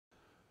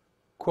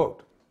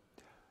Quote,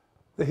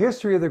 "The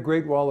history of the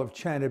Great Wall of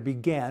China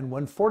began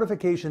when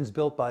fortifications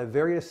built by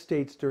various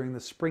states during the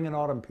spring and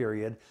autumn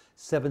period,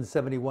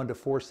 771 to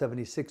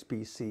 476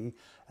 BC,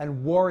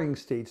 and warring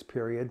states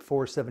period,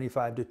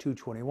 475 to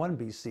 221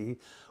 BC,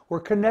 were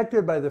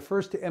connected by the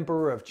first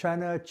emperor of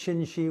China,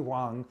 Qin Shi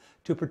Huang,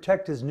 to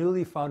protect his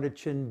newly founded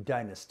Qin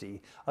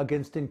dynasty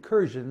against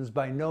incursions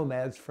by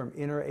nomads from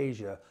Inner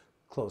Asia."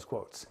 Close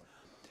quotes.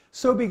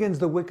 So begins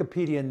the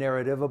Wikipedia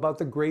narrative about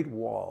the Great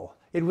Wall.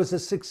 It was a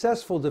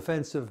successful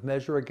defensive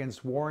measure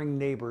against warring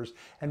neighbors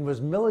and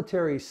was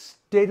military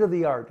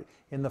state-of-the-art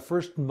in the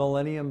first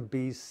millennium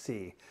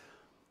BC.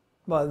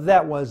 Well,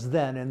 that was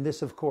then, and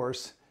this, of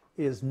course,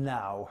 is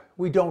now.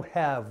 We don't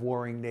have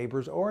warring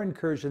neighbors or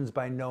incursions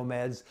by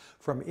nomads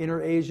from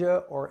Inner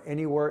Asia or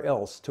anywhere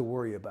else to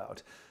worry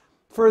about.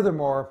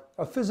 Furthermore,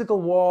 a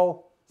physical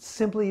wall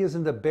simply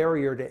isn't a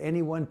barrier to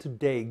anyone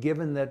today,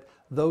 given that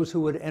those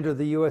who would enter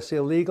the U.S.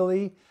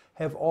 illegally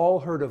have all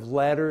heard of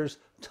ladders,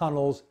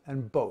 tunnels,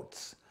 and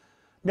boats.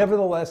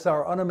 Nevertheless,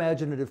 our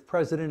unimaginative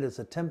president is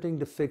attempting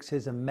to fix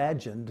his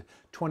imagined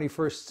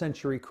 21st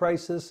century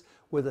crisis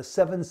with a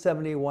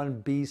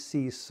 771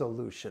 BC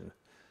solution.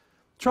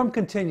 Trump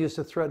continues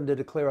to threaten to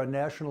declare a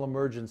national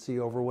emergency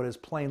over what is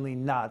plainly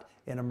not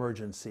an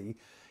emergency.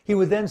 He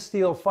would then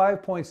steal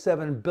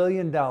 $5.7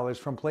 billion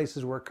from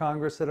places where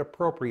Congress had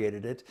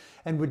appropriated it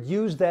and would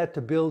use that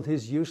to build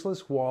his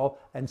useless wall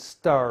and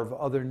starve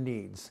other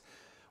needs.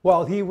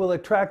 While he will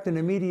attract an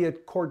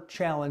immediate court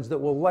challenge that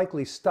will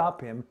likely stop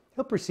him,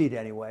 he'll proceed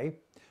anyway.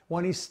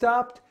 When he's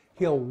stopped,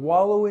 he'll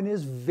wallow in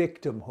his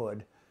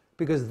victimhood,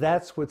 because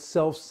that's what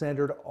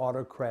self-centered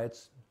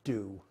autocrats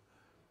do.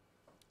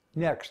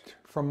 Next,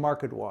 from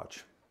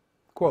MarketWatch,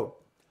 quote,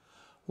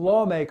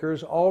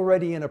 "Lawmakers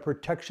already in a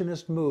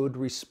protectionist mood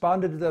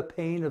responded to the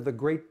pain of the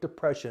Great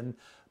Depression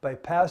by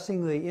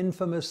passing the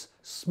infamous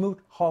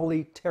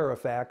Smoot-Hawley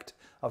Tariff Act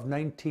of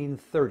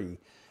 1930,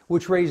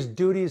 which raised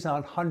duties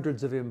on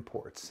hundreds of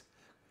imports.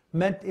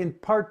 Meant in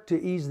part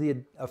to ease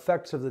the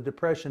effects of the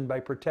Depression by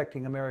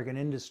protecting American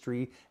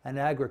industry and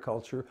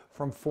agriculture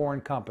from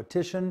foreign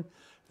competition,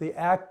 the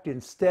act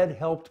instead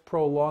helped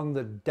prolong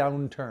the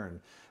downturn.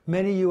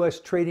 Many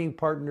U.S. trading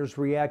partners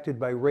reacted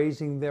by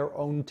raising their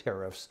own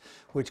tariffs,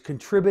 which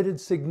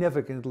contributed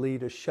significantly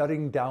to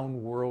shutting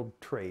down world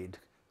trade."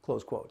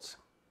 Close quotes.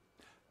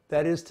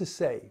 That is to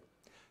say,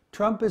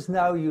 Trump is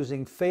now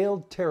using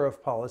failed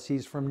tariff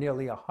policies from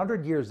nearly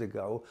 100 years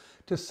ago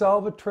to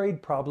solve a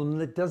trade problem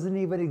that doesn't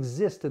even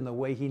exist in the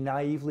way he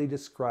naively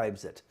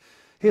describes it.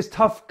 His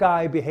tough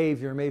guy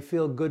behavior may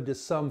feel good to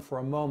some for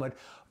a moment,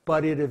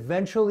 but it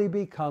eventually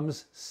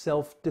becomes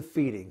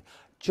self-defeating.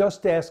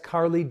 Just ask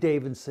Harley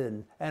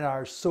Davidson and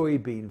our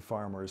soybean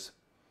farmers.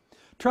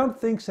 Trump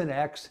thinks and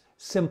acts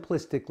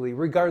simplistically,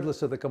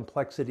 regardless of the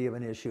complexity of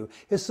an issue.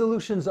 His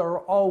solutions are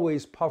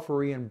always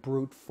puffery and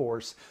brute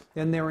force,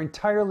 and they're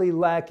entirely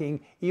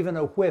lacking even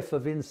a whiff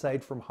of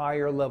insight from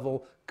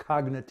higher-level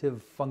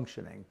cognitive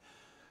functioning.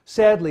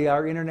 Sadly,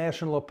 our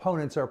international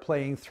opponents are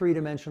playing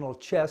three-dimensional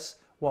chess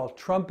while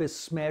Trump is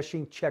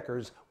smashing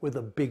checkers with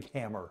a big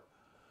hammer.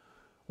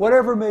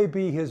 Whatever may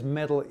be his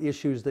mental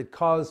issues that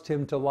caused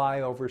him to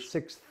lie over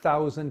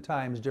 6,000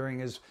 times during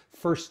his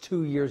first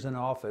 2 years in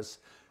office,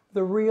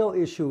 the real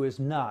issue is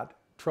not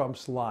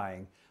Trump's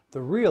lying.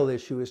 The real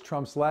issue is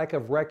Trump's lack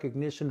of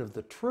recognition of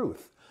the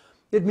truth.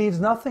 It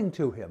means nothing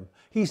to him.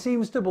 He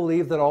seems to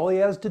believe that all he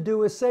has to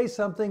do is say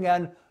something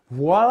and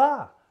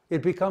voila,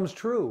 it becomes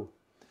true.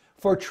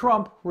 For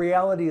Trump,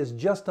 reality is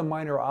just a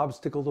minor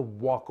obstacle to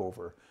walk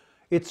over.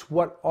 It's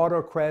what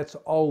autocrats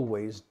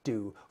always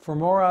do. For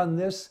more on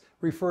this,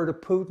 refer to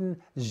Putin,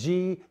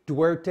 Xi,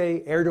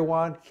 Duterte,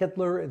 Erdogan,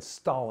 Hitler, and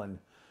Stalin.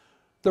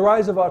 The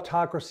rise of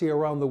autocracy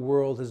around the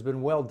world has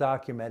been well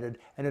documented,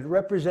 and it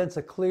represents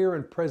a clear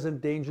and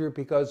present danger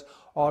because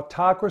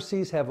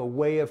autocracies have a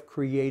way of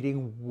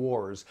creating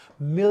wars.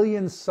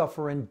 Millions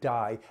suffer and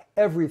die.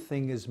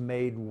 Everything is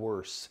made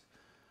worse.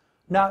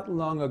 Not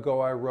long ago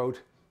I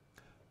wrote,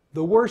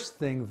 "The worst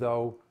thing,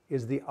 though,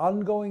 is the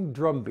ongoing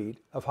drumbeat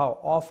of how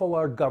awful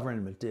our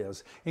government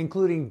is,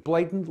 including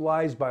blatant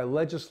lies by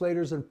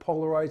legislators and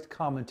polarized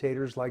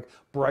commentators like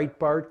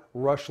Breitbart,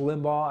 Rush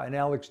Limbaugh, and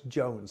Alex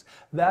Jones.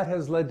 That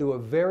has led to a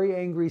very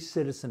angry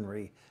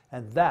citizenry,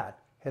 and that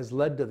has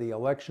led to the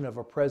election of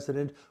a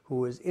president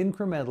who is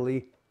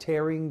incrementally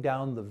tearing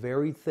down the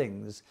very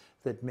things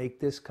that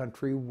make this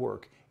country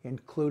work,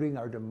 including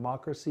our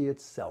democracy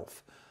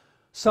itself.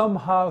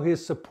 Somehow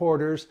his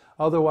supporters,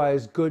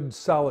 otherwise good,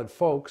 solid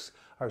folks,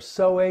 are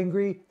so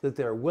angry that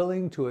they're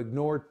willing to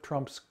ignore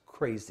Trump's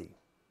crazy."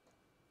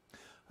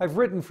 I've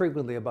written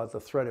frequently about the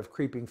threat of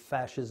creeping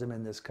fascism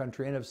in this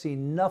country and have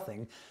seen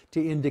nothing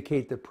to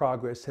indicate that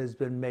progress has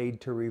been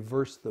made to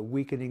reverse the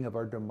weakening of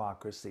our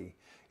democracy.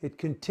 It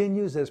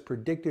continues as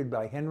predicted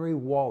by Henry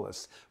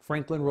Wallace,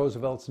 Franklin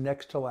Roosevelt's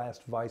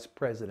next-to-last vice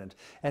president,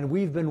 and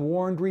we've been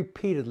warned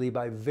repeatedly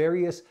by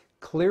various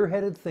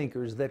clear-headed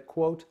thinkers that,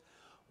 quote,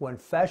 "When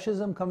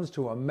fascism comes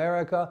to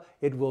America,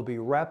 it will be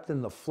wrapped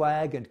in the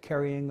flag and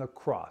carrying a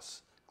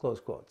cross." Close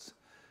quotes.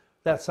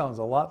 That sounds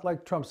a lot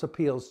like Trump's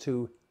appeals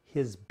to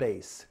his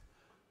base.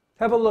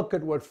 Have a look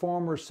at what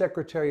former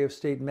Secretary of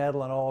State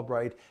Madeleine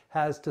Albright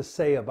has to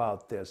say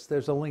about this.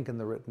 There's a link in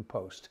the written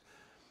post.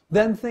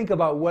 Then think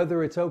about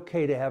whether it's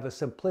okay to have a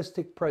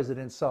simplistic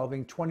president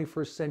solving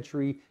 21st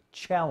century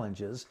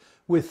challenges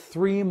with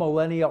 3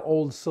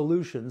 millennia-old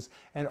solutions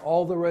and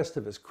all the rest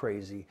of us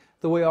crazy,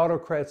 the way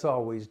autocrats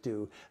always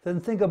do. Then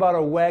think about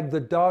a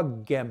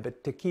wag-the-dog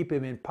gambit to keep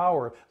him in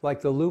power,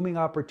 like the looming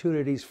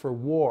opportunities for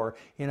war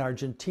in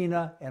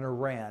Argentina and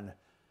Iran.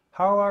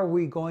 How are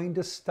we going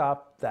to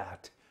stop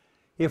that?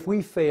 If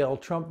we fail,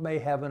 Trump may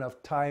have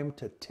enough time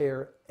to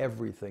tear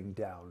everything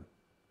down.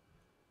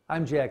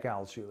 I'm Jack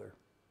Altshuler.